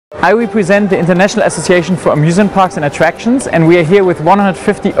I represent the International Association for Amusement Parks and Attractions, and we are here with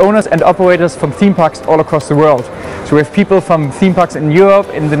 150 owners and operators from theme parks all across the world. So we have people from theme parks in Europe,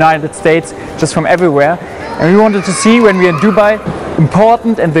 in the United States, just from everywhere. And we wanted to see, when we are in Dubai,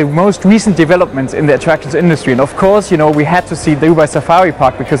 important and the most recent developments in the attractions industry. And of course, you know, we had to see the Dubai Safari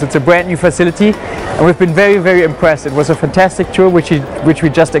Park because it's a brand new facility, and we've been very, very impressed. It was a fantastic tour which we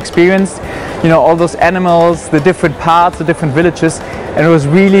just experienced. You know, all those animals, the different parts, the different villages, and it was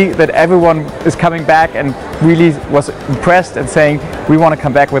really that everyone is coming back and really was impressed and saying, we want to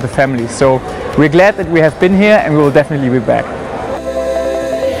come back with the family. So we're glad that we have been here, and we will definitely be back.